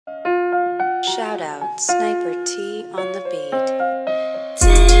Shout out Sniper T on the beat.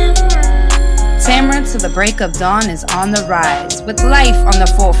 Tamara to the break of dawn is on the rise, with life on the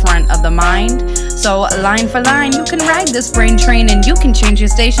forefront of the mind. So line for line, you can ride this brain train and you can change your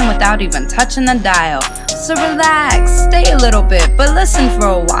station without even touching the dial. So relax, stay a little bit, but listen for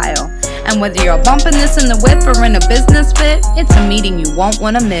a while. And whether you're bumping this in the whip or in a business fit, it's a meeting you won't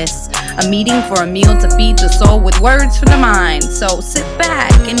want to miss. A meeting for a meal to feed the soul with words for the mind. So sit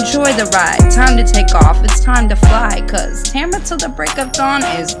back, enjoy the ride. Time to take off, it's time to fly. Cause Tamara till the break of dawn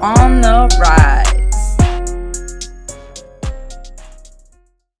is on the rise.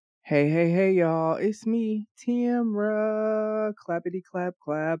 Hey, y'all. It's me, Tamara. Clappity clap,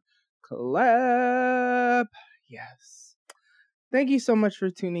 clap, clap. Yes. Thank you so much for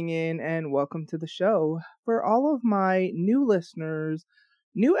tuning in and welcome to the show. For all of my new listeners,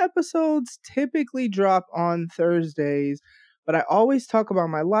 new episodes typically drop on Thursdays, but I always talk about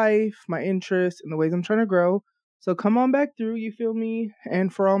my life, my interests, and the ways I'm trying to grow. So come on back through, you feel me?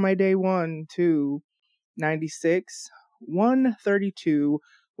 And for all my day 1, 2, 96, 132,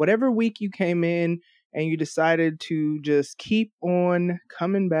 whatever week you came in and you decided to just keep on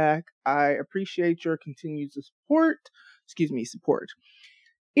coming back, I appreciate your continued support. Support.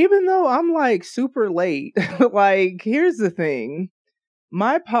 Even though I'm like super late, like here's the thing.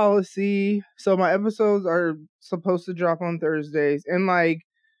 My policy, so my episodes are supposed to drop on Thursdays, and like,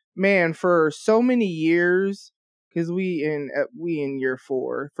 man, for so many years, because we in year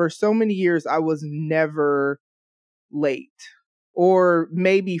 4, for so many years I was never late, or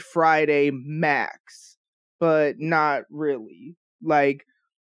maybe Friday max, but not really. Like,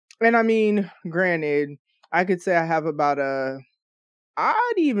 and I mean, granted, I could say I have about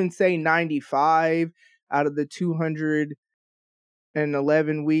I'd even say 95 out of the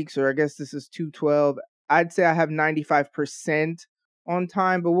 211 weeks, or I guess this is 212. I'd say I have 95% on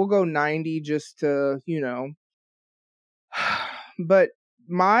time, but we'll go 90 just to, But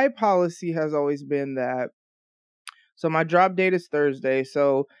my policy has always been that, so my drop date is Thursday,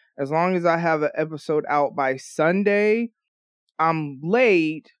 so as long as I have an episode out by Sunday, I'm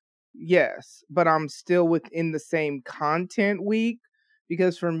late, yes, but I'm still within the same content week,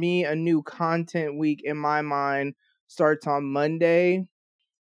 because for me, a new content week in my mind starts on Monday.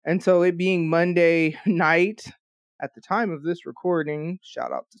 And so it being Monday night at the time of this recording,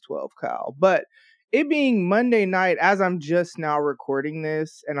 shout out to 12 Kyle, but it being Monday night as I'm just now recording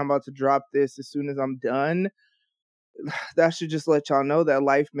this and I'm about to drop this as soon as I'm done, that should just let y'all know that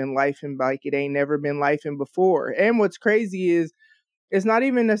life been lifing like it ain't never been lifing before. And what's crazy is it's not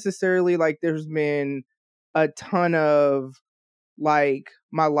even necessarily like there's been a ton of like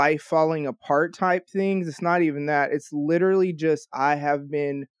my life falling apart type things. It's not even that. It's literally just I have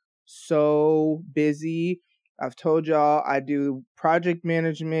been so busy. I've told y'all I do project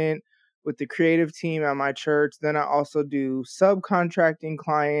management with the creative team at my church. Then I also do subcontracting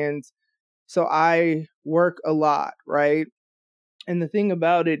clients. So I work a lot, right? And the thing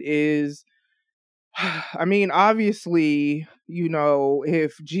about it is, I mean, obviously,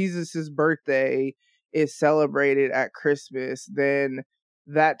 if Jesus's birthday is celebrated at Christmas, then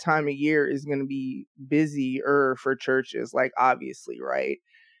that time of year is going to be busier for churches, like obviously, right?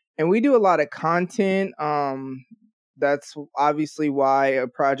 And we do a lot of content. That's obviously why a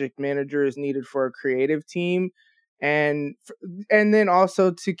project manager is needed for a creative team. And then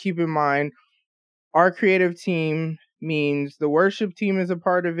also to keep in mind, our creative team means the worship team is a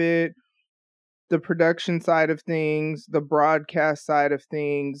part of it, the production side of things, the broadcast side of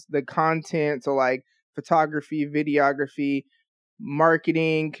things, the content, so like photography, videography,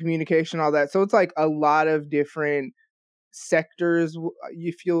 marketing, communication, all that. So it's like a lot of different sectors,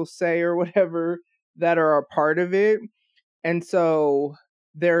 if you'll say, or whatever, that are a part of it. And so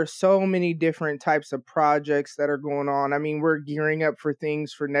there are so many different types of projects that are going on. I mean, we're gearing up for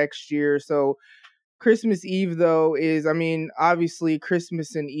things for next year. So Christmas Eve, though, is, I mean, obviously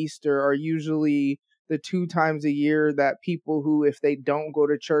Christmas and Easter are usually the 2 times a year that people who, if they don't go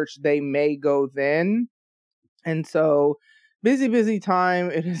to church, they may go then. And so busy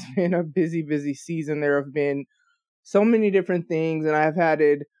time. It has been a busy season. There have been so many different things, and I've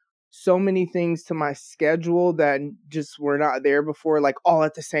added so many things to my schedule that just were not there before, like all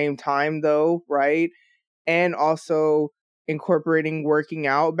at the same time, though, right? And also incorporating working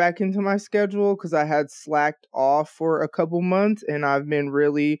out back into my schedule, because I had slacked off for a couple months, and I've been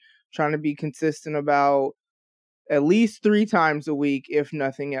really trying to be consistent about at least 3 times a week, if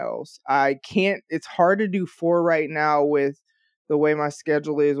nothing else. It's hard to do 4 right now with the way my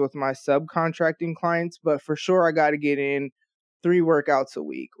schedule is with my subcontracting clients, but for sure I got to get in 3 workouts a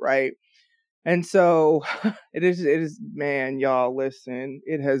week, right? And so it is, man, y'all, listen,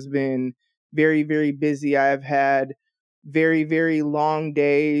 it has been very, very busy. I have had very, very long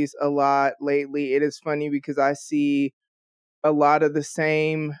days a lot lately. It is funny because I see a lot of the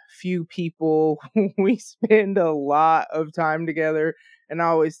same few people. We spend a lot of time together, and I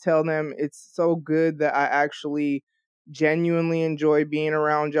always tell them it's so good that I actually genuinely enjoy being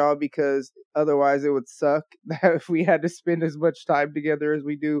around y'all, because otherwise it would suck that if we had to spend as much time together as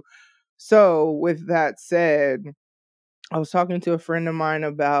we do. So with that said, I was talking to a friend of mine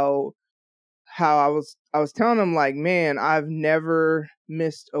about how I was telling him, like, man, I've never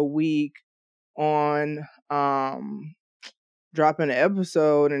missed a week on dropping an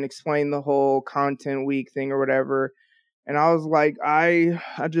episode and explain the whole content week thing or whatever. And I was like, I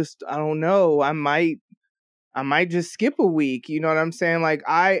don't know. I might just skip a week. You know what I'm saying? Like,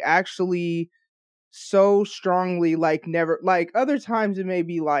 I actually so strongly, like, never, like, other times it may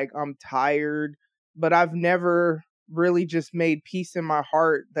be like I'm tired, but I've never really just made peace in my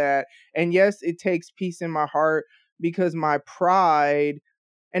heart that, and yes, it takes peace in my heart because my pride,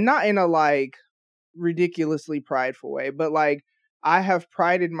 and not in a like ridiculously prideful way, but like, I have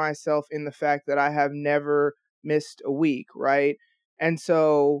prided myself in the fact that I have never missed a week, right? And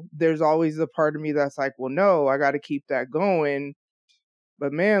so there's always the part of me that's like, well, no, I got to keep that going.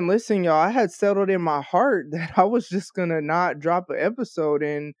 But man, listen, y'all, I had settled in my heart that I was just gonna not drop an episode.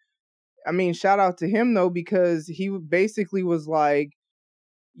 And I mean, shout out to him though, because he basically was like,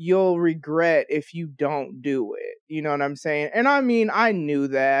 you'll regret if you don't do it. You know what I'm saying? And I mean, I knew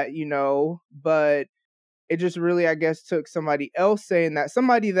that, but it just really, I guess, took somebody else saying that.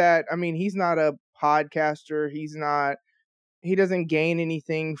 Somebody that, I mean, he's not a podcaster. He doesn't gain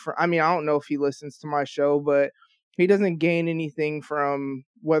anything from, I mean, I don't know if he listens to my show, but he doesn't gain anything from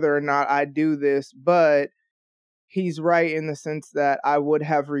whether or not I do this. But he's right in the sense that I would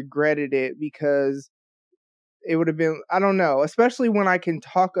have regretted it, because it would have been, I don't know, especially when I can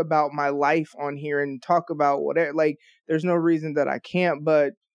talk about my life on here and talk about whatever, like, there's no reason that I can't.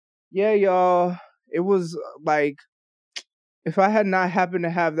 But yeah, y'all, it was like, if I had not happened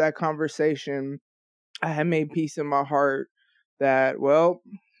to have that conversation, I had made peace in my heart that, well,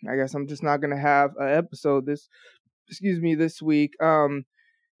 I guess I'm just not going to have an episode this week.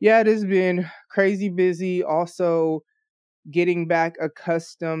 Yeah, it has been crazy busy. Also, getting back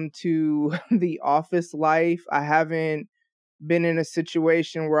accustomed to the office life. I haven't been in a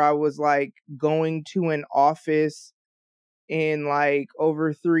situation where I was like going to an office in like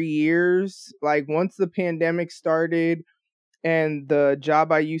over 3 years. Like, once the pandemic started and the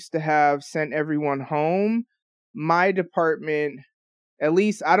job I used to have sent everyone home, my department, at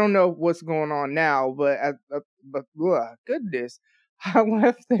least, I don't know what's going on now, but goodness, I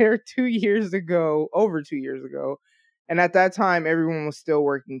left there 2 years ago, over 2 years ago, and at that time everyone was still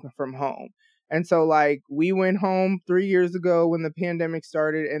working from home. And so, like, we went home 3 years ago when the pandemic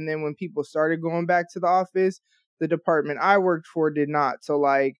started, and then when people started going back to the office, the department I worked for did not. So,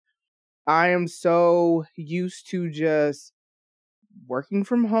 like, I am so used to just working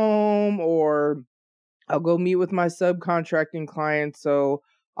from home, or I'll go meet with my subcontracting clients. So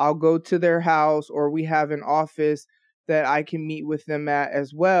I'll go to their house, or we have an office that I can meet with them at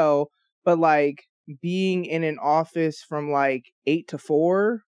as well. But like, being in an office from like 8 to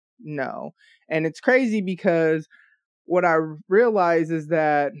 4, no. And it's crazy because what I realize is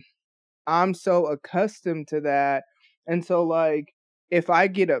that I'm so accustomed to that. And so, like, if I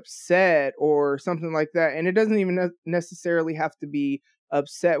get upset or something like that, and it doesn't even necessarily have to be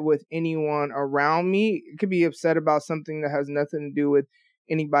upset with anyone around me, it could be upset about something that has nothing to do with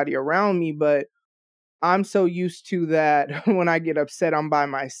anybody around me. But I'm so used to that when I get upset, I'm by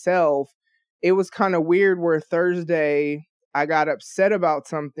myself. It was kind of weird where Thursday I got upset about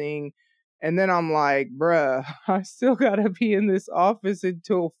something, and then I'm like, bruh, I still gotta be in this office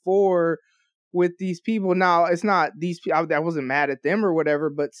until 4 with these people. Now, it's not these people, I wasn't mad at them or whatever,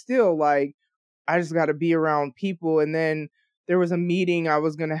 but still, like, I just gotta be around people. And then there was a meeting I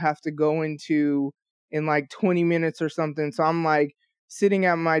was gonna have to go into in like 20 minutes or something. So I'm like sitting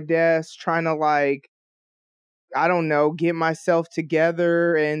at my desk trying to, like, I don't know, get myself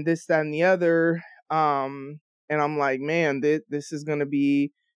together and this, that, and the other. And I'm like, man, this is going to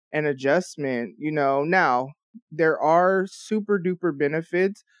be an adjustment, Now, there are super duper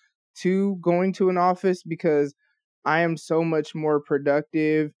benefits to going to an office, because I am so much more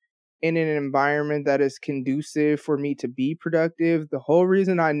productive in an environment that is conducive for me to be productive. The whole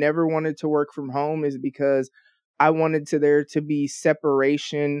reason I never wanted to work from home is because I wanted there to be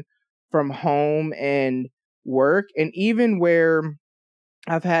separation from home and work. And even where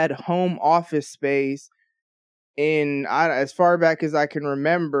I've had home office space as far back as I can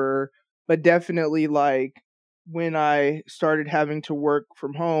remember, but definitely like when I started having to work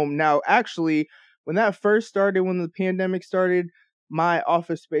from home. Now, actually, when that first started, when the pandemic started, my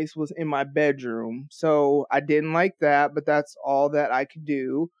office space was in my bedroom. So I didn't like that, but that's all that I could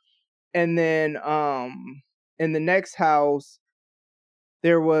do. And then in the next house,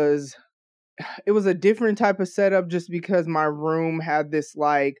 there was it was a different type of setup just because my room had this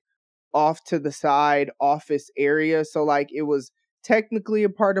like off to the side office area. So like it was technically a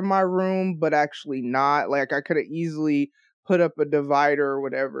part of my room, but actually not. Like I could have easily put up a divider or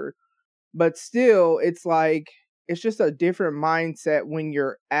whatever. But still, it's like it's just a different mindset when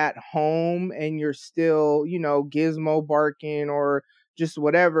you're at home and you're still, gizmo barking or just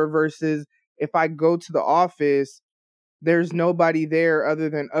whatever versus if I go to the office, there's nobody there other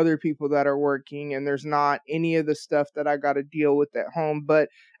than other people that are working, and there's not any of the stuff that I got to deal with at home. But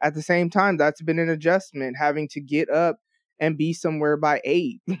at the same time, that's been an adjustment, having to get up and be somewhere by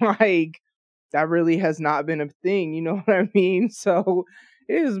 8. Like that really has not been a thing, you know what I mean? So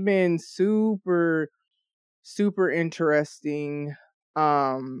it has been super super interesting.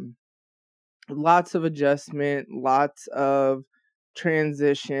 um Lots of adjustment, lots of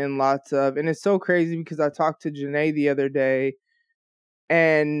transition, and it's so crazy because I talked to Janae the other day,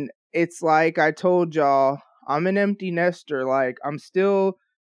 and it's like I told y'all, I'm an empty nester. Like I'm still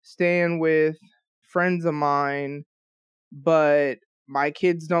staying with friends of mine, but my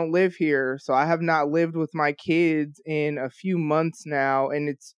kids don't live here. So I have not lived with my kids in a few months now, and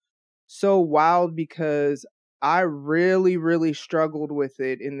it's so wild because I really, really struggled with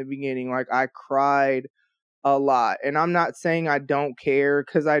it in the beginning. Like I cried a lot. And I'm not saying I don't care,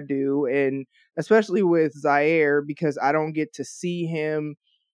 because I do. And especially with Zaire, because I don't get to see him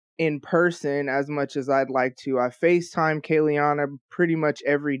in person as much as I'd like to. I FaceTime Kayliana pretty much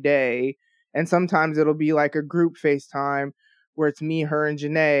every day. And sometimes it'll be like a group FaceTime where it's me, her, and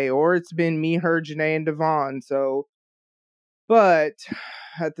Janae, or it's been me, her, Janae, and Devon. So, but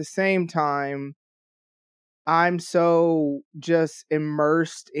at the same time, I'm so just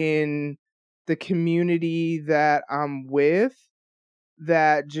immersed in the community that I'm with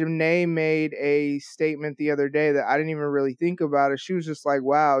that Janae made a statement the other day that I didn't even really think about it. She was just like,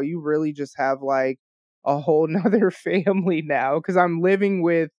 wow, you really just have like a whole nother family now. Cause I'm living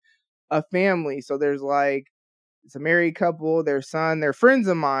with a family. So there's like, it's a married couple, their son, they're friends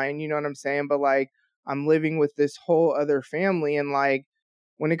of mine, you know what I'm saying? But like, I'm living with this whole other family. And like,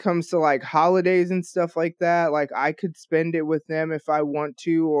 when it comes to like holidays and stuff like that, like I could spend it with them if I want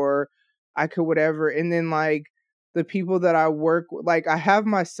to, or I could whatever. And then like the people that I work with, like I have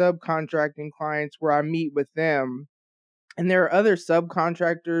my subcontracting clients where I meet with them, and there are other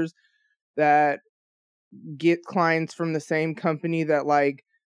subcontractors that get clients from the same company that like,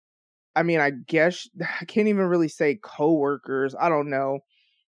 I mean, I guess I can't even really say coworkers. I don't know,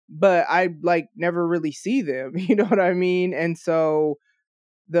 but I like never really see them. You know what I mean? And so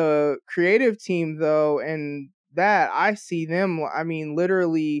the creative team though, and that I see them, I mean,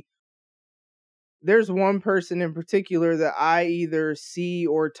 literally there's one person in particular that I either see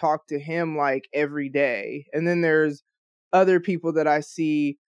or talk to him like every day. And then there's other people that I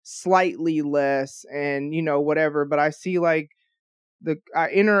see slightly less and, whatever, but I see like I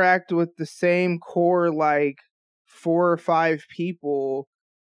interact with the same core like 4 or 5 people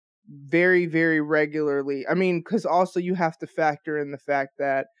very, very regularly. I mean, because also you have to factor in the fact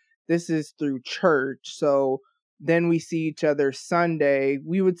that this is through church. So then we see each other Sunday.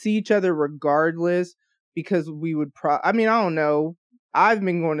 We would see each other regardless because we would I mean, I don't know. I've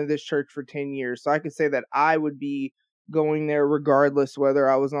been going to this church for 10 years. So I could say that I would be going there regardless whether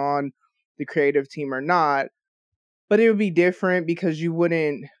I was on the creative team or not. But it would be different because I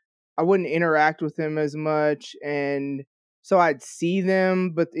wouldn't interact with them as much, and so I'd see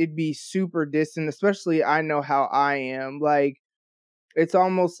them, but it'd be super distant, especially I know how I am. Like it's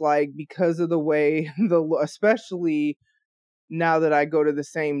almost like because of the way especially now that I go to the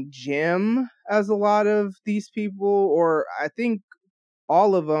same gym as a lot of these people, or I think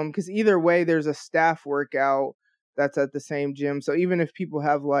all of them, because either way there's a staff workout that's at the same gym. So even if people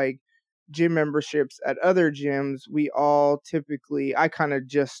have like gym memberships at other gyms, we all typically, I kind of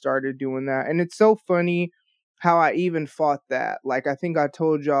just started doing that. And it's so funny how I even fought that. Like I think I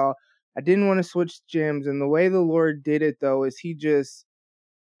told y'all I didn't want to switch gyms, and the way the Lord did it though is he just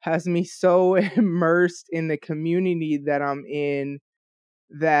has me so immersed in the community that I'm in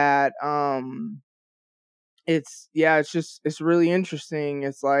that it's really interesting.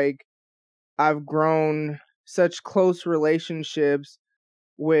 It's like I've grown such close relationships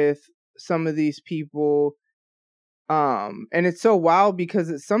with some of these people. And it's so wild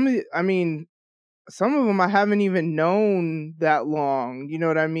because some of them I haven't even known that long. You know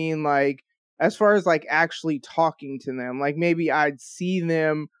what I mean? Like as far as like actually talking to them. Like maybe I'd see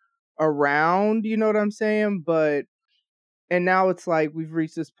them around, you know what I'm saying? And now it's like we've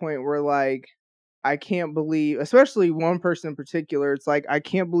reached this point where like I can't believe, especially one person in particular, it's like I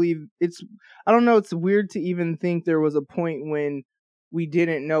can't believe I don't know, it's weird to even think there was a point when we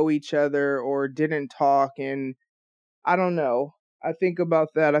didn't know each other or didn't talk. And I don't know. I think about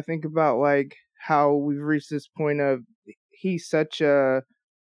that. I think about like how we've reached this point of he's such a,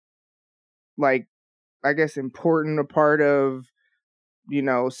 like, I guess important a part of,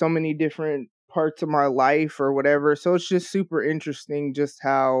 so many different parts of my life or whatever. So it's just super interesting just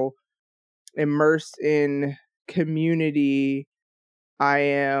how immersed in community I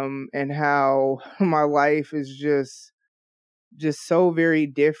am and how my life is just so very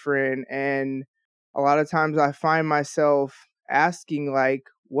different. And a lot of times I find myself asking like,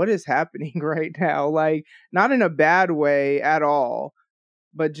 what is happening right now? Like, not in a bad way at all,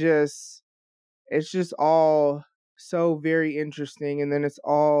 but it's just all so very interesting. And then it's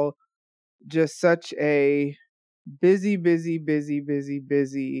all just such a busy, busy, busy, busy,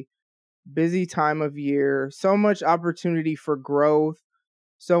 busy, busy time of year. So much opportunity for growth,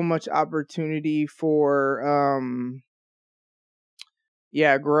 so much opportunity for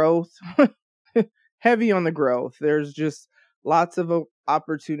growth. Heavy on the growth. There's just lots of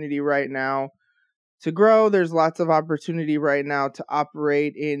opportunity right now to grow. There's lots of opportunity right now to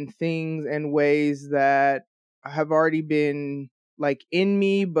operate in things and ways that have already been like in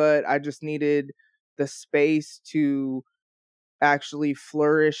me, but I just needed the space to actually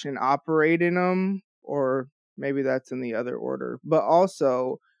flourish and operate in them. Or maybe that's in the other order. But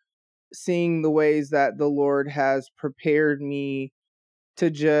also seeing the ways that the Lord has prepared me to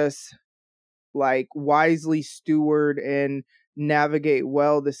just like wisely steward and navigate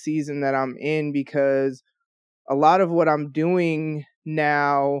well the season that I'm in, because a lot of what I'm doing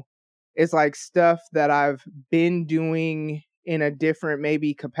now is like stuff that I've been doing in a different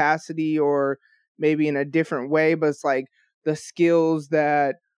maybe capacity or maybe in a different way, but it's like the skills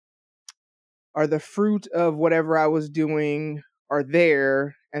that are the fruit of whatever I was doing are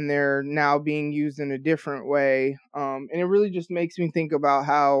there, and they're now being used in a different way. And it really just makes me think about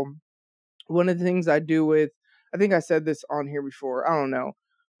how one of the things I do with, I think I said this on here before, I don't know,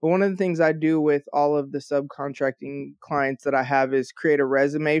 but one of the things I do with all of the subcontracting clients that I have is create a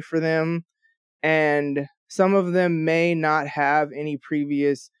resume for them. And some of them may not have any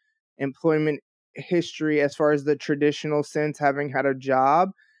previous employment history as far as the traditional sense, having had a job.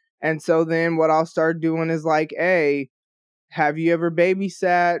 And so then what I'll start doing is like, hey, have you ever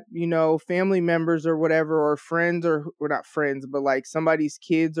babysat, family members or whatever, or friends, or not friends, but like somebody's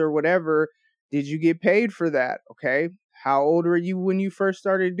kids or whatever? Did you get paid for that? Okay. How old were you when you first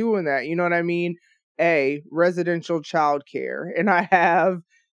started doing that? You know what I mean? Residential childcare. And I have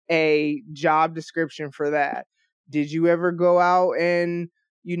a job description for that. Did you ever go out and,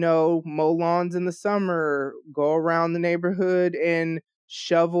 mow lawns in the summer, go around the neighborhood and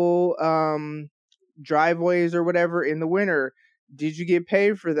shovel, driveways or whatever in the winter? Did you get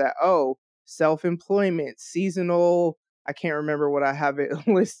paid for that? Oh, self-employment, seasonal, I can't remember what I have it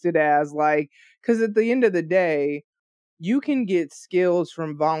listed as, like, because at the end of the day, you can get skills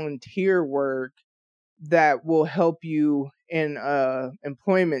from volunteer work that will help you in a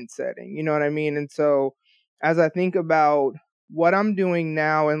employment setting, you know what I mean? And so as I think about what I'm doing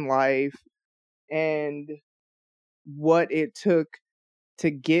now in life and what it took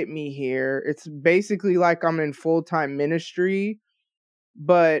to get me here, it's basically like I'm in full-time ministry,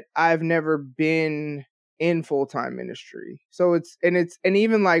 but I've never been in full-time ministry. So and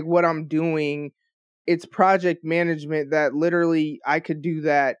even like what I'm doing, it's project management that literally I could do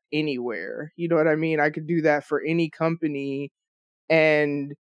that anywhere. You know what I mean? I could do that for any company.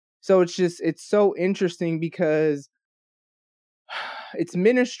 And so it's so interesting because it's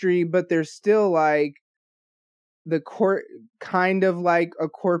ministry, but there's still like the court, kind of like a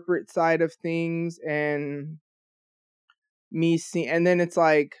corporate side of things, and me seeing, and then it's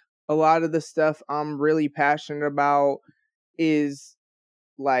like a lot of the stuff I'm really passionate about is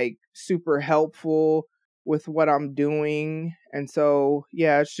like super helpful with what I'm doing. And so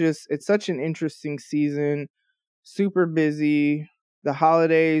yeah, it's such an interesting season, super busy. The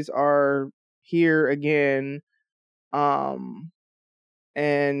holidays are here again.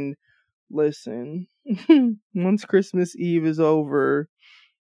 And listen, once Christmas Eve is over,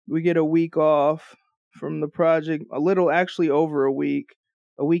 we get a week off from the project, actually over a week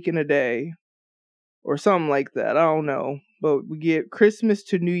and a day, or something like that. I don't know. But we get Christmas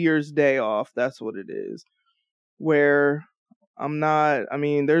to New Year's Day off. That's what it is. Where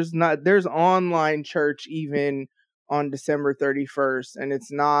there's online church even on December 31st, and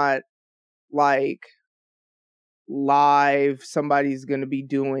it's not like live somebody's going to be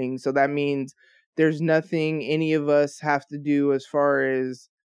doing. So that means there's nothing any of us have to do as far as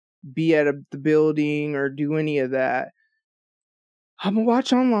be at the building or do any of that. I'm gonna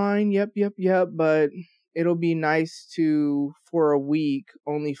watch online. Yep. But it'll be nice to, for a week,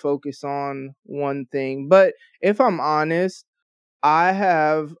 only focus on one thing. But if I'm honest,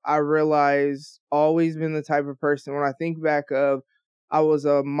 I realize, always been the type of person, when I think back of, I was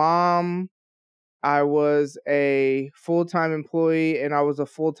a mom, I was a full-time employee, and I was a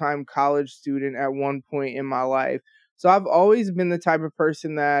full-time college student at one point in my life. So I've always been the type of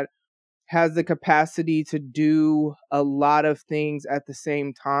person that has the capacity to do a lot of things at the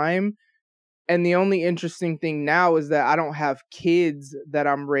same time. And the only interesting thing now is that I don't have kids that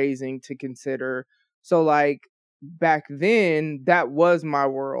I'm raising to consider. So like back then, that was my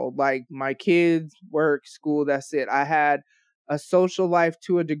world. Like my kids, work, school, that's it. I had a social life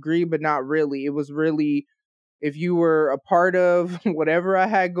to a degree, but not really. It was really, if you were a part of whatever I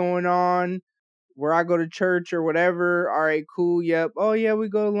had going on, where I go to church or whatever, all right, cool, yep. Oh yeah, we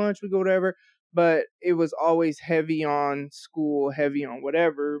go to lunch, we go whatever. But it was always heavy on school, heavy on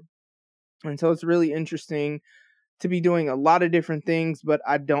whatever. And so it's really interesting to be doing a lot of different things, but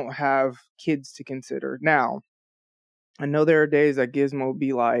I don't have kids to consider. Now, I know there are days that Gizmo will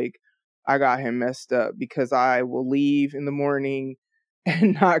be like, I got him messed up because I will leave in the morning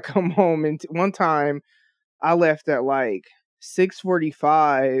and not come home. And one time I left at like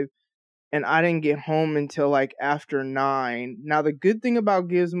 6:45 and I didn't get home until like after 9. Now, the good thing about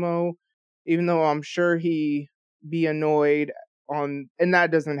Gizmo, even though I'm sure he be annoyed and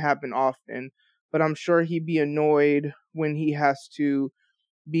that doesn't happen often, but I'm sure he'd be annoyed when he has to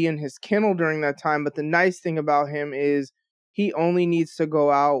be in his kennel during that time. But the nice thing about him is he only needs to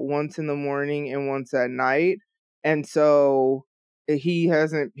go out once in the morning and once at night. And so he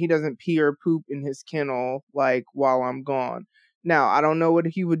doesn't pee or poop in his kennel like while I'm gone. Now, I don't know what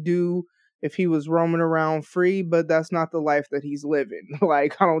he would do if he was roaming around free, but that's not the life that he's living.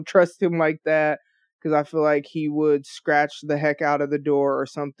 Like, I don't trust him like that because I feel like he would scratch the heck out of the door or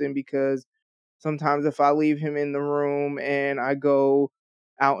something, because sometimes if I leave him in the room and I go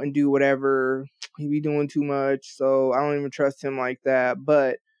out and do whatever, he be doing too much. So I don't even trust him like that.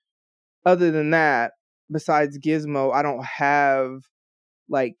 But other than that, besides Gizmo, I don't have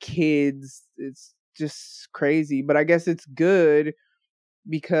like kids. It's just crazy. But I guess it's good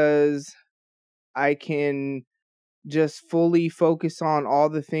because I can just fully focus on all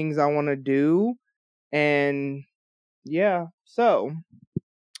the things I want to do. And yeah, so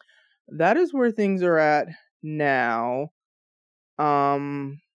that is where things are at now.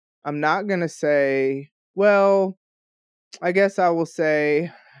 I'm not gonna say, well, I guess I will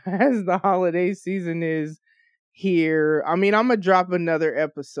say, as the holiday season is here, I mean, I'm gonna drop another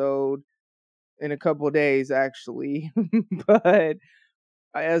episode in a couple days, actually. But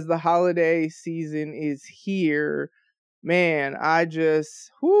as the holiday season is here, man, I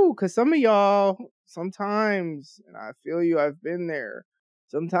just, because some of y'all, sometimes, and I feel you, I've been there,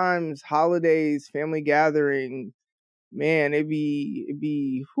 sometimes holidays, family gathering, man, it'd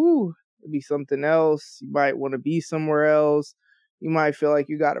be something else. You might want to be somewhere else. You might feel like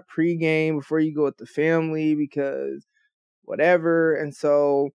you got a pregame before you go with the family because whatever. And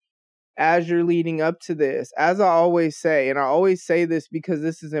so as you're leading up to this, as I always say, and I always say this because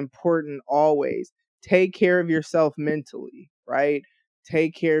this is important always, take care of yourself mentally, right?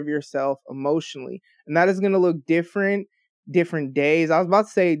 Take care of yourself emotionally. And that is going to look different days. I was about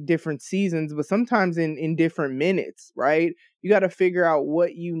to say different seasons, but sometimes in different minutes, right? You got to figure out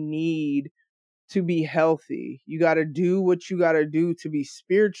what you need to be healthy. You got to do what you got to do to be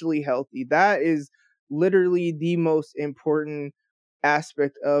spiritually healthy. That is literally the most important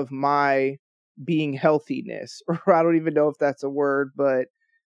aspect of my being healthiness. Or I don't even know if that's a word, but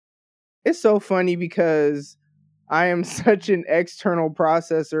it's so funny because I am such an external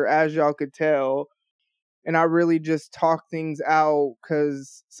processor, as y'all could tell. And I really just talk things out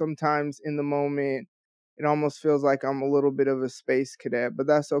because sometimes in the moment, it almost feels like I'm a little bit of a space cadet, but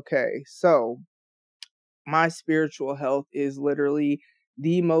that's okay. So my spiritual health is literally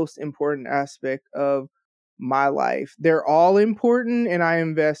the most important aspect of my life. They're all important and I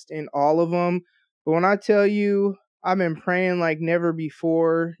invest in all of them. But when I tell you, I've been praying like never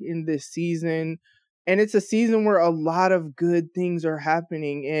before in this season. And it's a season where a lot of good things are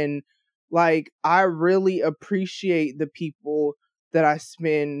happening. And like, I really appreciate the people that I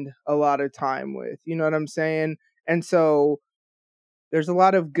spend a lot of time with. You know what I'm saying? And so there's a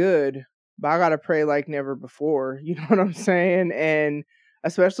lot of good, but I got to pray like never before. You know what I'm saying? And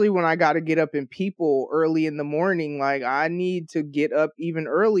especially when I got to get up in people early in the morning, like I need to get up even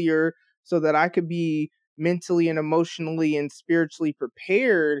earlier so that I could be mentally and emotionally and spiritually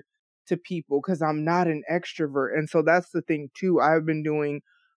prepared to people, because I'm not an extrovert. And so that's the thing too. I've been doing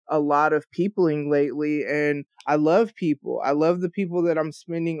a lot of peopling lately, and I love people. I love the people that I'm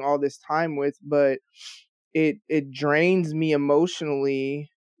spending all this time with, but it drains me emotionally,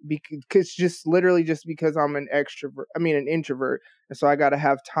 because just literally just because I'm an introvert. And so I got to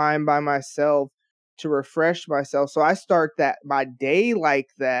have time by myself to refresh myself. So I start my day like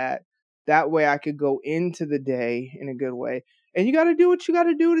that. That way I could go into the day in a good way. And you got to do what you got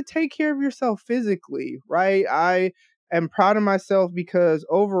to do to take care of yourself physically, right? I am proud of myself because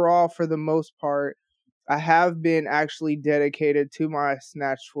overall, for the most part, I have been actually dedicated to my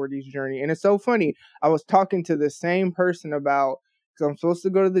Snatch 40s journey. And it's so funny. I was talking to the same person about, because I'm supposed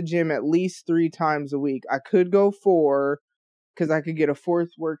to go to the gym at least 3 times a week. I could go 4 because I could get a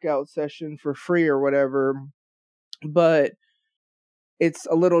 4th workout session for free or whatever. But it's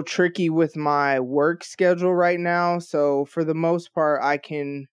a little tricky with my work schedule right now. So for the most part, I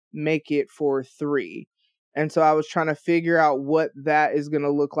can make it for 3. And so I was trying to figure out what that is going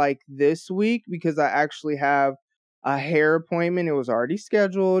to look like this week, because I actually have a hair appointment. It was already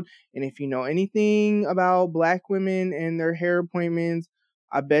scheduled. And if you know anything about Black women and their hair appointments,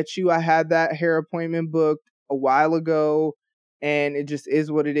 I bet you I had that hair appointment booked a while ago, and it just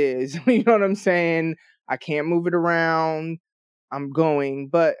is what it is. You know what I'm saying? I can't move it around. I'm going,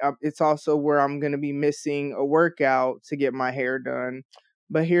 but it's also where I'm going to be missing a workout to get my hair done.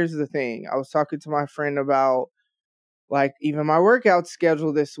 But here's the thing. I was talking to my friend about, like, even my workout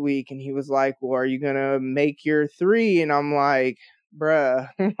schedule this week, and he was like, well, are you going to make your 3? And I'm like, bruh.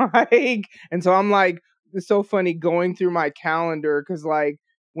 And so I'm like, it's so funny going through my calendar, because like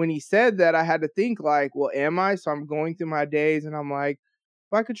when he said that, I had to think like, well, am I? So I'm going through my days, and I'm like,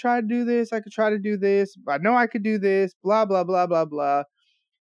 if I could try to do this, I could try to do this. I know I could do this, blah, blah, blah, blah, blah.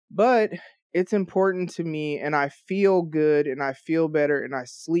 But it's important to me, and I feel good, and I feel better, and I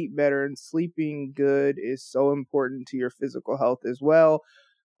sleep better. And sleeping good is so important to your physical health as well.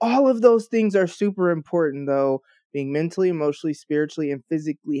 All of those things are super important, though. Being mentally, emotionally, spiritually, and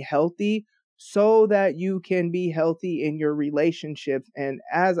physically healthy, so that you can be healthy in your relationships. And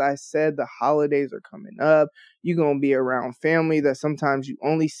as I said, the holidays are coming up. You're going to be around family that sometimes you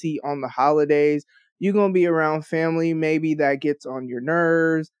only see on the holidays. You're going to be around family maybe that gets on your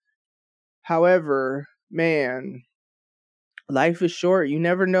nerves. However, man, life is short. You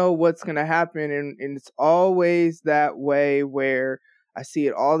never know what's going to happen. And it's always that way, where I see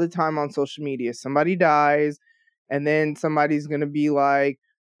it all the time on social media. Somebody dies, and then somebody's going to be like,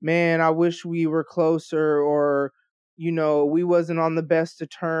 man, I wish we were closer, or, you know, we wasn't on the best of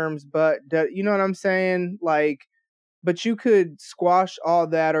terms, but you know what I'm saying? Like, but you could squash all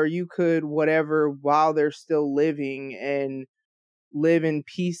that, or you could whatever, while they're still living, and live in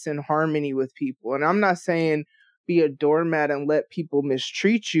peace and harmony with people. And I'm not saying be a doormat and let people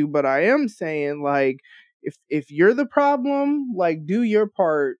mistreat you, but I am saying, like, if you're the problem, like, do your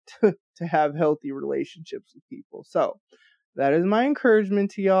part to have healthy relationships with people. So that is my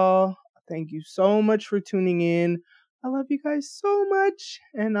encouragement to y'all. Thank you so much for tuning in. I love you guys so much,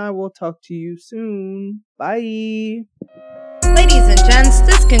 and I will talk to you soon. Bye. Ladies and gents,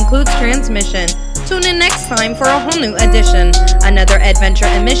 this concludes transmission. Tune in next time for a whole new edition. Another adventure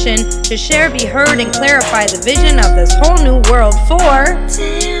and mission to share, be heard, and clarify the vision of this whole new world for